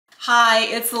Hi,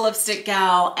 it's the Lipstick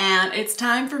Gal, and it's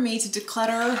time for me to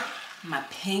declutter my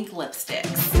pink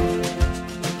lipsticks.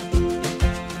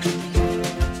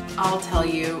 I'll tell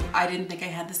you, I didn't think I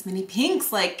had this many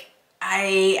pinks. Like,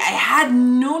 I had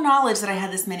no knowledge that I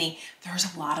had this many.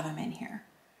 There's a lot of them in here.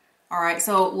 All right,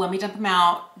 so let me dump them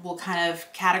out. We'll kind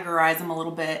of categorize them a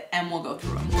little bit, and we'll go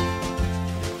through them.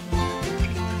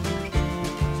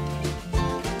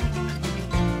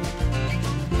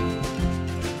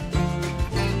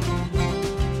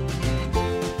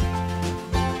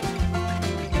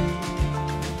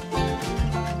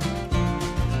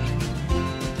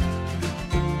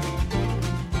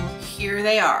 Here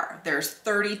they are. There's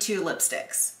 32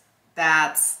 lipsticks.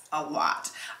 That's a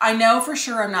lot. I know for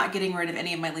sure I'm not getting rid of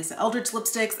any of my Lisa Eldridge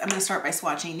lipsticks. I'm gonna start by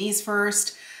swatching these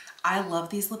first. I love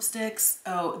these lipsticks.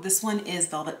 Oh, this one is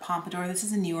Velvet Pompadour. This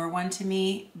is a newer one to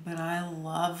me, but I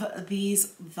love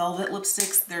these velvet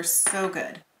lipsticks. They're so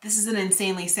good. This is an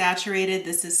Insanely Saturated.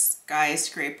 This is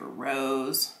Skyscraper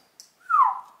Rose.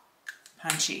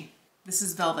 Punchy. This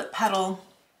is Velvet Petal.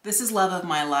 This is Love of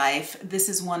My Life. This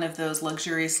is one of those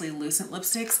luxuriously lucent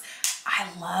lipsticks. I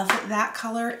love that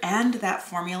color and that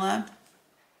formula.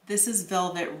 This is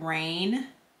Velvet Rain.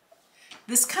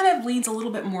 This kind of leans a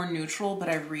little bit more neutral, but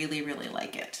I really, really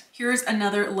like it. Here's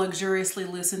another luxuriously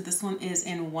lucent. This one is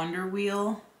in Wonder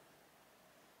Wheel.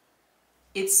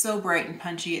 It's so bright and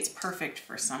punchy. It's perfect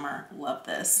for summer. Love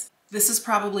this. This is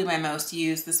probably my most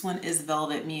used. This one is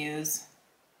Velvet Muse.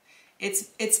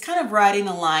 It's kind of riding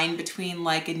a line between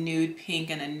like a nude pink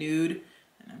and a nude.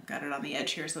 And I've got it on the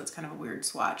edge here, so it's kind of a weird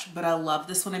swatch. But I love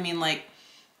this one. I mean, like,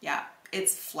 yeah,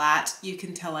 it's flat. You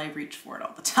can tell I reach for it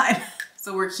all the time.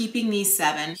 So we're keeping these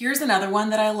 7. Here's another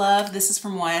one that I love. This is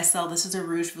from YSL. This is a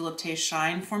Rouge Volupté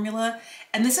Shine formula.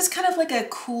 And this is kind of like a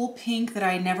cool pink that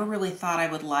I never really thought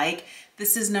I would like.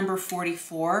 This is number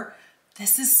 44.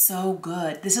 This is so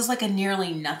good. This is like a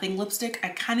nearly nothing lipstick. I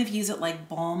kind of use it like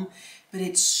balm, but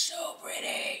it's so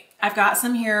pretty. I've got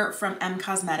some here from M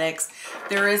Cosmetics.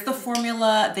 There is the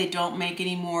formula they don't make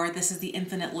anymore. This is the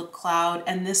Infinite Lip Cloud,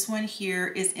 and this one here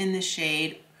is in the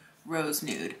shade Rose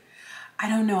Nude. I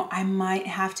don't know, I might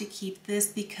have to keep this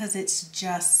because it's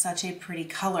just such a pretty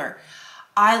color.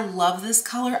 I love this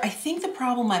color. I think the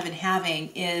problem I've been having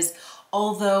is,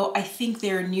 although I think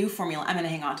their new formula, I'm gonna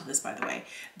hang on to this by the way,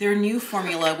 their new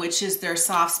formula, which is their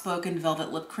Soft Spoken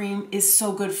Velvet Lip Cream, is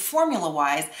so good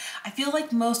formula-wise. I feel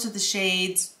like most of the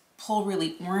shades pull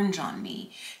really orange on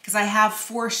me because I have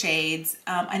 4 shades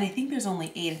and I think there's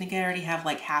only 8. I think I already have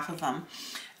like half of them.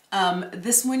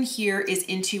 This one here is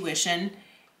Intuition,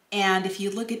 and if you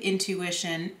look at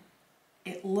Intuition,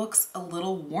 it looks a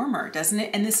little warmer, doesn't it?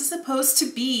 And this is supposed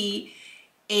to be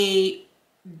a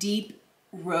deep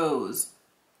rose.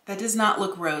 That does not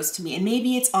look rose to me, and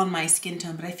maybe it's on my skin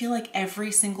tone, but I feel like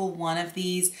every single one of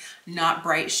these not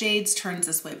bright shades turns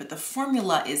this way, but the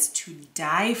formula is to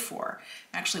die for.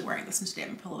 I'm actually wearing this one today. I'm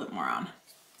gonna put a little bit more on.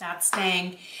 That's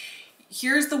staying.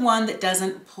 Here's the one that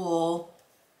doesn't pull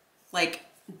like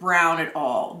brown at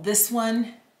all. This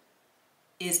one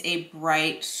is a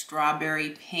bright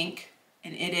strawberry pink,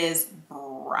 and it is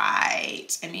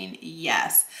bright. I mean,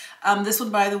 yes. This one,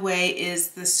 by the way, is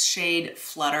this shade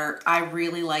Flutter. I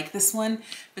really like this one,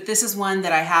 but this is one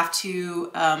that I have to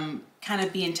kind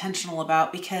of be intentional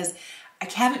about because I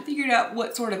haven't figured out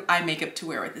what sort of eye makeup to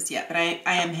wear with this yet, but I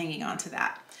am hanging on to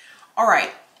that. All right,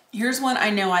 here's one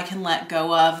I know I can let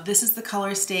go of. This is the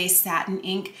Color Stay Satin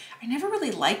Ink. I never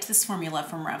really liked this formula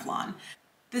from Revlon.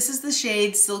 This is the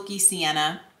shade Silky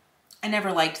Sienna. I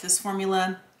never liked this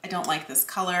formula. I don't like this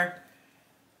color.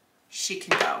 She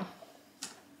can go.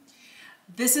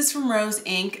 This is from Rose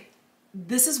Inc.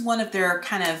 This is one of their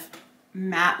kind of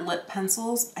matte lip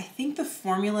pencils. I think the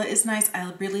formula is nice.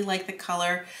 I really like the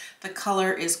color. The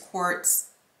color is Quartz,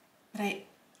 but I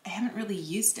haven't really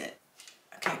used it.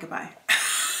 Okay, goodbye.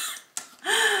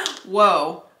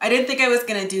 Whoa, I didn't think I was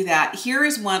gonna do that. Here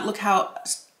is one, look how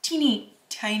teeny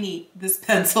tiny this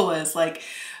pencil is. Like,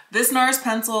 this NARS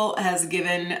pencil has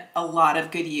given a lot of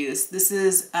good use. This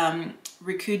is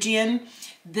Rikujian.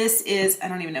 This is, I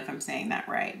don't even know if I'm saying that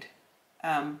right,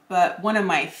 but one of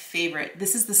my favorite.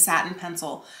 This is the satin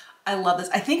pencil. I love this.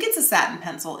 I think it's a satin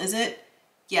pencil, is it?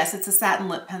 Yes, it's a satin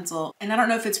lip pencil. And I don't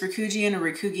know if it's Rikujian or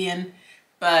Rikugian,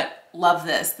 but love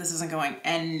this. This isn't going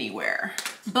anywhere.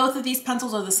 Both of these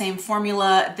pencils are the same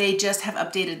formula. They just have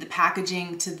updated the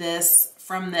packaging to this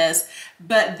from this,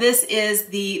 but this is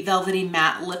the Velvety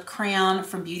Matte Lip Crayon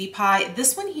from Beauty Pie.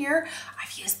 This one here,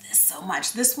 I've used this so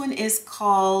much. This one is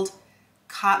called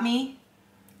Caught Me.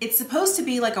 It's supposed to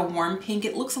be like a warm pink.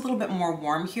 It looks a little bit more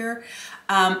warm here.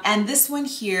 And this one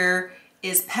here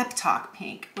is Pep Talk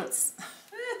Pink. Let's,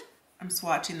 I'm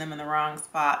swatching them in the wrong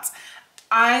spots.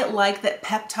 I like that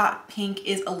Pep Talk Pink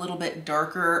is a little bit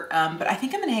darker, but I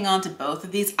think I'm gonna hang on to both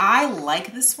of these. I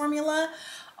like this formula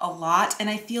a lot, and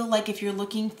I feel like if you're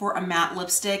looking for a matte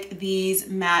lipstick, these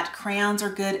matte crayons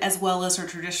are good, as well as her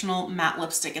traditional matte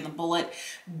lipstick in the bullet.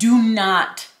 Do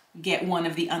not get one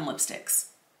of the unlipsticks.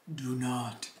 Do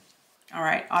not. All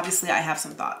right, obviously I have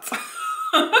some thoughts.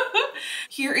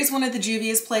 Here is one of the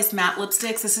Juvia's Place matte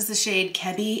lipsticks. This is the shade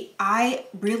Kebby. I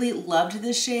really loved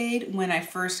this shade when I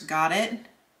first got it,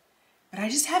 but I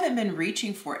just haven't been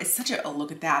reaching for it. It's such a, oh,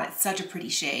 look at that. It's such a pretty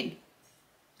shade.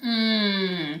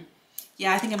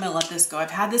 Yeah, I think I'm gonna let this go.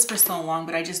 I've had this for so long,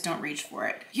 but I just don't reach for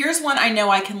it. Here's one I know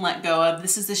I can let go of.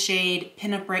 This is the shade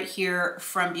Pinup right here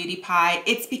from Beauty Pie.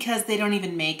 It's because they don't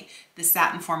even make the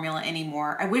satin formula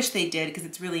anymore. I wish they did because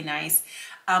it's really nice.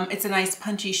 It's a nice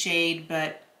punchy shade,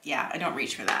 but yeah, I don't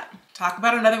reach for that. Talk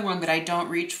about another one that I don't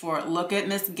reach for. Look at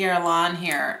Miss Guerlain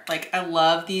here. Like, I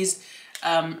love these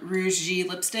Rouge G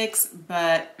lipsticks,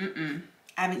 but I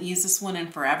haven't used this one in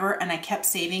forever, and I kept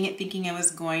saving it thinking I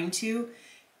was going to,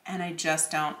 and I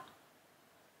just don't.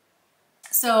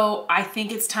 So I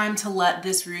think it's time to let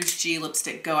this Rouge G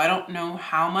lipstick go. I don't know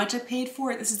how much I paid for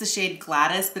it. This is the shade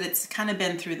Gladys, but it's kind of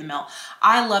been through the mill.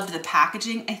 I loved the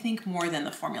packaging, I think, more than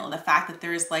the formula. The fact that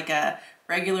there's like a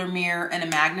regular mirror and a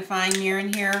magnifying mirror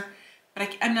in here,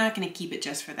 but I'm not gonna keep it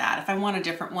just for that. If I want a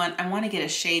different one, I wanna get a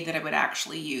shade that I would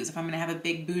actually use if I'm gonna have a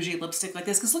big bougie lipstick like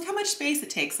this, because look how much space it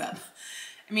takes up.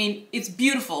 I mean, it's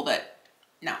beautiful, but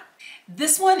no.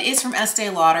 This one is from Estee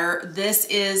Lauder. This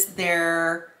is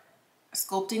their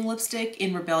sculpting lipstick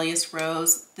in Rebellious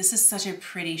Rose. This is such a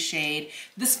pretty shade.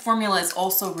 This formula is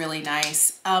also really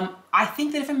nice. I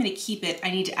think that if I'm gonna keep it, I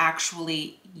need to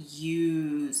actually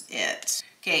use it.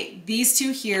 Okay, these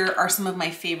two here are some of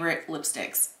my favorite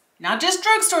lipsticks. Not just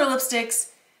drugstore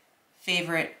lipsticks,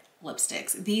 favorite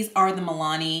lipsticks. These are the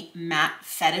Milani Matte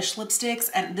Fetish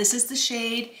lipsticks, and this is the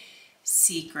shade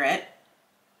Secret.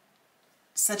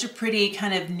 Such a pretty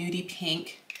kind of nudie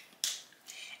pink.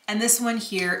 And this one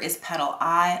here is Petal.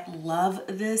 I love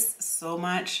this so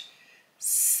much.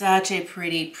 Such a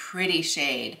pretty, pretty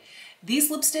shade.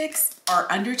 These lipsticks are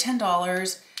under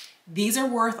 $10. These are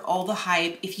worth all the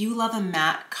hype. If you love a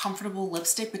matte, comfortable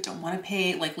lipstick but don't want to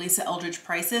pay like Lisa Eldridge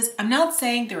prices, I'm not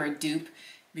saying they're a dupe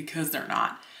because they're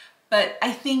not, but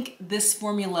I think this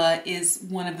formula is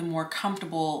one of the more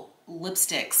comfortable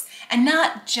lipsticks, and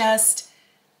not just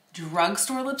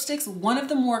drugstore lipsticks, one of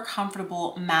the more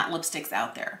comfortable matte lipsticks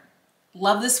out there.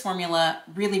 Love this formula,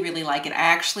 really, really like it. I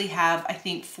actually have, I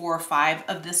think, 4 or 5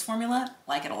 of this formula,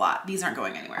 like it a lot. These aren't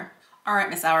going anywhere. All right,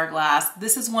 Miss Hourglass.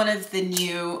 This is one of the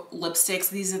new lipsticks.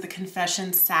 These are the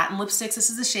Confession Satin lipsticks. This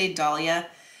is the shade Dahlia.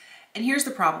 And here's the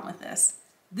problem with this.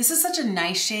 This is such a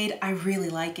nice shade. I really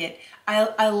like it.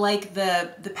 I like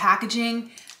the packaging.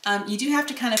 You do have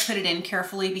to kind of put it in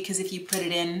carefully, because if you put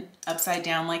it in upside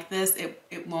down like this,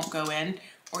 it won't go in,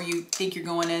 or you think you're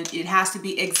going in. It has to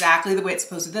be exactly the way it's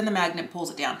supposed to. Then the magnet pulls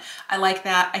it down. I like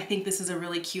that. I think this is a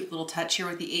really cute little touch here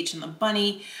with the H and the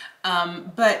bunny.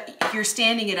 But if you're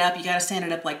standing it up, you got to stand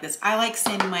it up like this. I like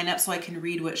standing mine up so I can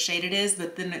read what shade it is,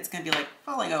 but then it's going to be like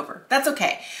falling over. That's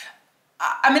okay.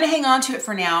 I'm going to hang on to it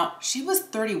for now. She was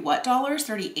 $30 what dollars?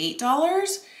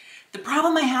 $38. The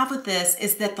problem I have with this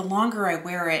is that the longer I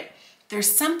wear it,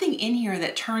 there's something in here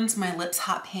that turns my lips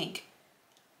hot pink.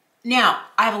 Now,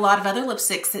 I have a lot of other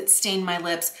lipsticks that stain my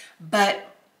lips,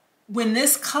 but when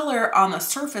this color on the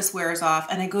surface wears off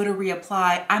and I go to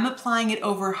reapply, I'm applying it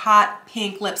over hot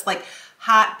pink lips, like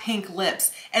hot pink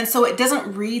lips. And so it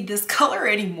doesn't read this color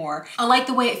anymore. I like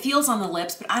the way it feels on the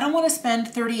lips, but I don't want to spend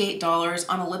 $38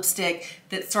 on a lipstick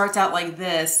that starts out like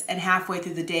this and halfway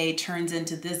through the day turns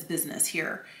into this business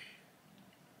here.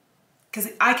 Because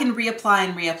I can reapply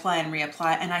and reapply and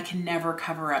reapply, and I can never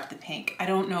cover up the pink. I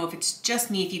don't know if it's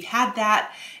just me. If you've had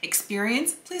that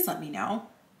experience, please let me know.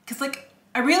 Because like,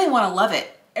 I really want to love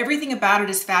it. Everything about it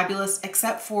is fabulous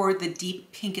except for the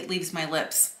deep pink it leaves my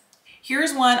lips.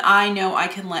 Here's one I know I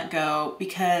can let go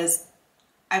because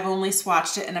I've only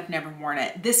swatched it and I've never worn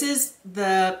it. This is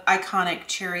the iconic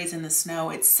Cherries in the Snow.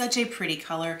 It's such a pretty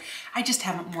color. I just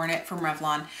haven't worn it from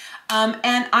Revlon.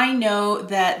 And I know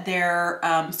that their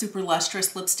super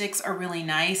lustrous lipsticks are really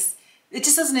nice. It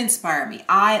just doesn't inspire me.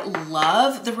 I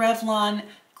love the Revlon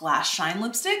Glass Shine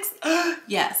lipsticks.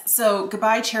 Yes, so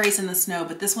goodbye Cherries in the Snow,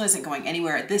 but this one isn't going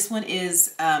anywhere. This one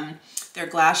is their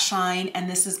Glass Shine,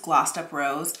 and this is Glossed Up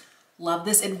Rose. Love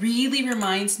this. It really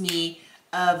reminds me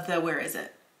of the, where is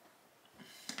it?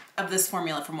 Of this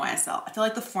formula from YSL. I feel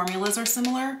like the formulas are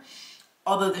similar,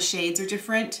 although the shades are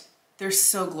different. They're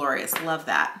so glorious. Love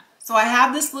that. So I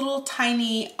have this little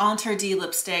tiny Interdit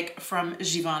lipstick from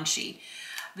Givenchy.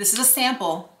 This is a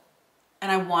sample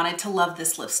and I wanted to love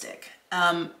this lipstick.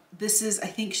 This is, I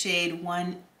think, shade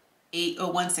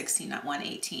 116, not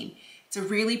 118. It's a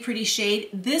really pretty shade.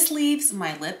 This leaves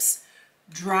my lips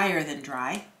drier than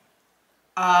dry.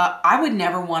 I would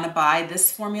never want to buy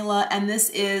this formula, and this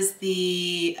is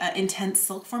the Intense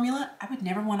Silk formula. I would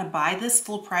never want to buy this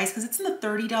full price because it's in the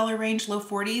 $30 range, low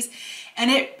 40s,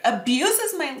 and it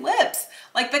abuses my lips.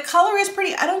 Like, the color is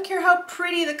pretty. I don't care how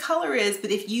pretty the color is, but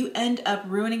if you end up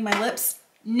ruining my lips,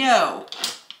 no,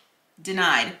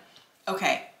 denied.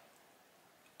 Okay.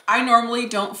 I normally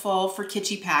don't fall for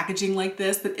kitschy packaging like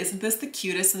this, but isn't this the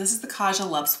cutest? So this is the Kaja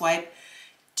Love Swipe.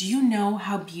 Do you know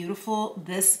how beautiful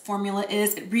this formula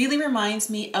is? It really reminds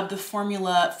me of the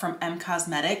formula from M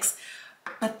Cosmetics,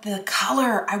 but the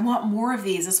color, I want more of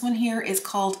these. This one here is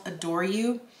called Adore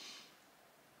You.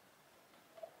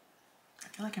 I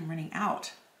feel like I'm running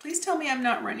out. Please tell me I'm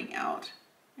not running out.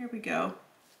 Here we go.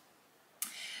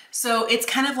 So it's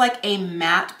kind of like a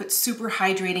matte but super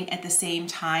hydrating at the same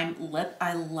time lip.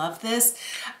 I love this.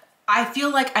 I feel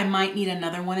like I might need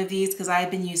another one of these because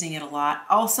I've been using it a lot.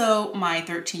 Also, my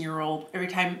 13-year-old, every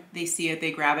time they see it,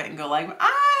 they grab it and go like,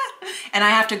 ah! And I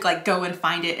have to like go and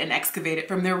find it and excavate it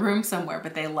from their room somewhere,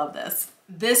 but they love this.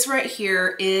 This right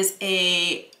here is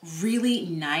a really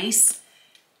nice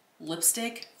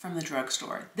lipstick from the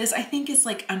drugstore. This I think is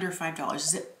like under $5.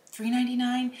 Is it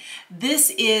 $3.99? This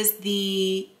is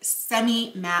the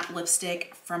semi-matte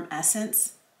lipstick from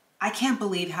Essence. I can't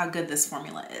believe how good this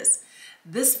formula is.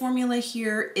 This formula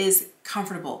here is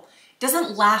comfortable. It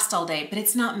doesn't last all day, but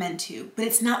it's not meant to. But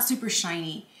it's not super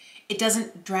shiny. It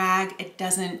doesn't drag. It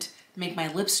doesn't make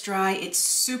my lips dry. It's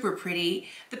super pretty.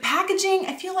 The packaging,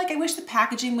 I feel like I wish the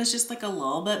packaging was just like a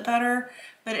little bit better,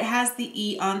 but it has the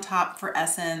E on top for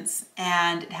Essence,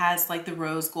 and it has like the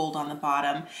rose gold on the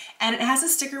bottom, and it has a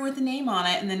sticker with the name on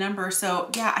it and the number.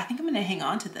 So yeah, I think I'm gonna hang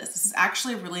on to this. This is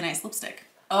actually a really nice lipstick.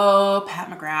 Oh, Pat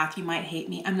McGrath, you might hate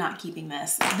me. I'm not keeping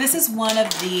this. This is one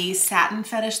of the Satin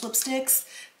Fetish lipsticks,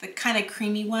 the kind of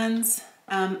creamy ones.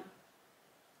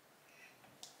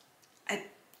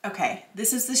 Okay,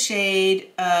 this is the shade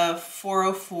of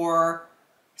 404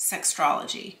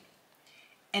 Sextrology.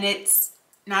 And it's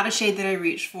not a shade that I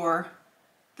reach for.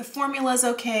 The formula's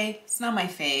okay. It's not my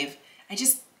fave. I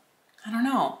don't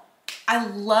know. I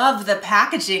love the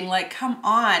packaging. Like, come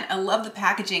on. I love the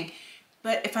packaging.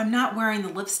 But if I'm not wearing the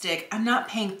lipstick, I'm not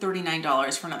paying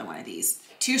 $39 for another one of these.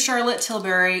 Two Charlotte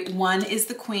Tilbury. One is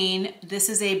the Queen. This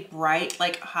is a bright,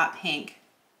 like hot pink.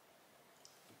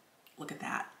 Look at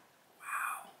that.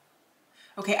 Wow.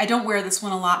 Okay, I don't wear this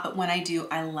one a lot, but when I do,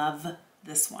 I love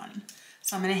this one.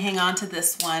 So I'm gonna hang on to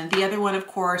this one. The other one, of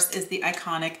course, is the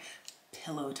iconic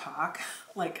Pillow Talk.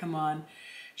 Like, come on.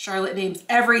 Charlotte names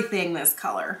everything this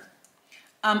color.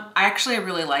 I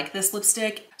really like this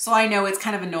lipstick. So I know it's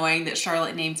kind of annoying that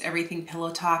Charlotte names everything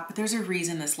Pillow Talk, but there's a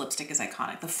reason this lipstick is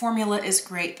iconic. The formula is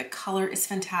great. The color is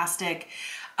fantastic.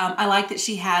 I like that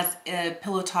she has a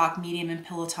Pillow Talk medium and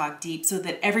Pillow Talk deep so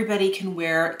that everybody can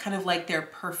wear kind of like their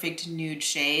perfect nude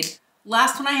shade.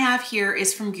 Last one I have here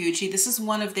is from Gucci. This is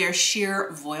one of their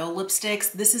sheer voile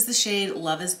lipsticks. This is the shade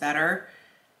Love is Better.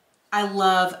 I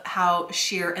love how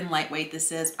sheer and lightweight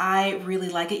this is. I really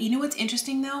like it. You know what's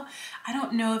interesting though? I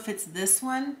don't know if it's this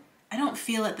one. I don't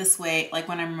feel it this way, like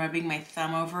when I'm rubbing my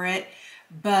thumb over it.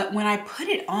 But when I put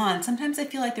it on, sometimes I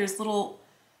feel like there's little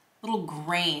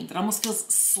grain that almost feels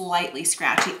slightly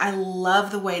scratchy. I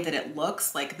love the way that it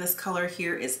looks. Like, this color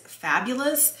here is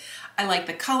fabulous. I like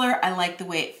the color. I like the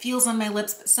way it feels on my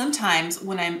lips. But sometimes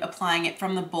when I'm applying it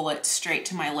from the bullet straight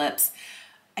to my lips,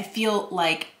 I feel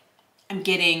like I'm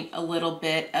getting a little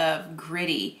bit of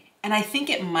gritty. And I think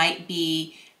it might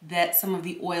be that some of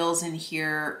the oils in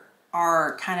here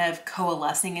are kind of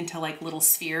coalescing into like little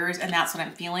spheres, and that's what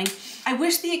I'm feeling. I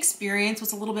wish the experience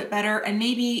was a little bit better, and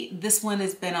maybe this one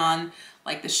has been on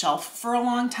like the shelf for a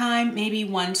long time. Maybe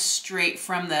one straight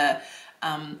from the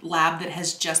lab that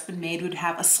has just been made would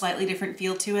have a slightly different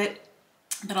feel to it.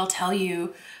 But I'll tell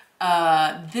you,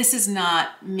 this is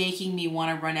not making me want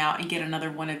to run out and get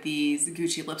another one of these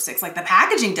Gucci lipsticks like the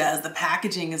packaging does. The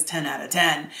packaging is 10 out of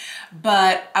 10,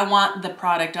 but I want the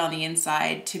product on the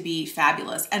inside to be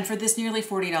fabulous. And for this nearly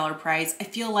 $40 price, I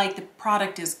feel like the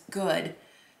product is good,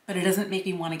 but it doesn't make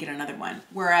me want to get another one.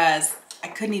 Whereas I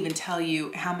couldn't even tell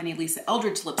you how many Lisa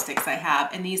Eldridge lipsticks I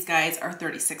have, and these guys are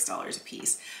 $36 a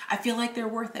piece. I feel like they're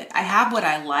worth it. I have what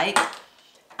I like.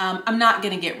 I'm not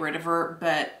gonna get rid of her,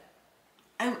 but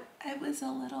I was a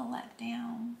little let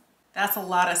down. That's a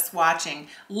lot of swatching.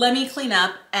 Let me clean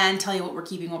up and tell you what we're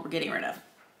keeping, what we're getting rid of.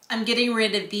 I'm getting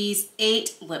rid of these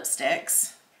 8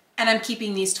 lipsticks. and I'm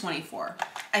keeping these 24.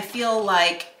 I feel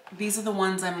like these are the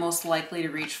ones I'm most likely to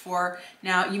reach for.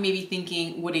 Now, you may be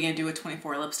thinking, what are you gonna do with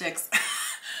 24 lipsticks?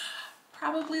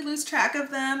 Probably lose track of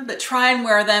them, but try and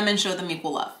wear them and show them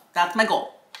equal love. That's my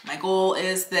goal. My goal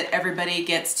is that everybody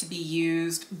gets to be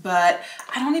used, but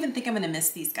I don't even think I'm gonna miss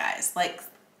these guys. Like,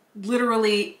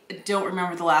 literally don't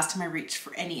remember the last time I reached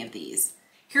for any of these.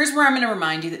 Here's where I'm gonna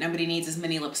remind you that nobody needs as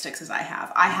many lipsticks as I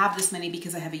have. I have this many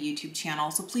because I have a YouTube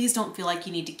channel, so please don't feel like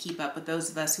you need to keep up with those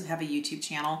of us who have a YouTube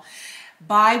channel.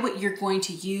 Buy what you're going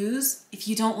to use. If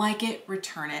you don't like it,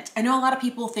 return it. I know a lot of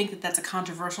people think that that's a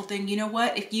controversial thing. You know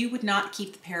what? If you would not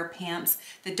keep the pair of pants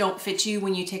that don't fit you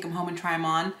when you take them home and try them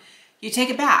on, you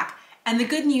take it back. And the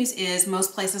good news is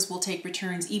most places will take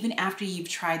returns even after you've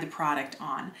tried the product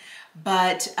on.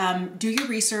 But do your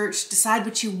research, decide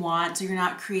what you want so you're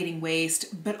not creating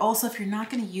waste. But also, if you're not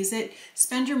going to use it,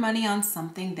 spend your money on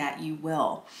something that you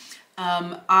will.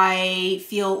 I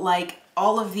feel like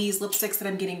all of these lipsticks that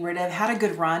I'm getting rid of had a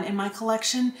good run in my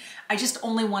collection. I just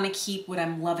only want to keep what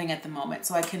I'm loving at the moment,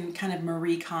 so I can kind of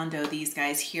Marie Kondo these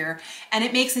guys here, and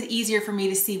it makes it easier for me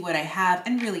to see what I have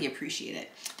and really appreciate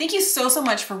it. Thank you so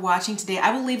much for watching today.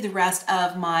 I will leave the rest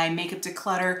of my makeup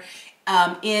declutter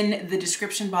in the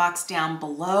description box down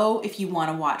below if you want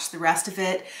to watch the rest of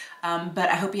it. But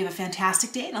I hope you have a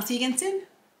fantastic day, and I'll see you again soon.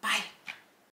 Bye.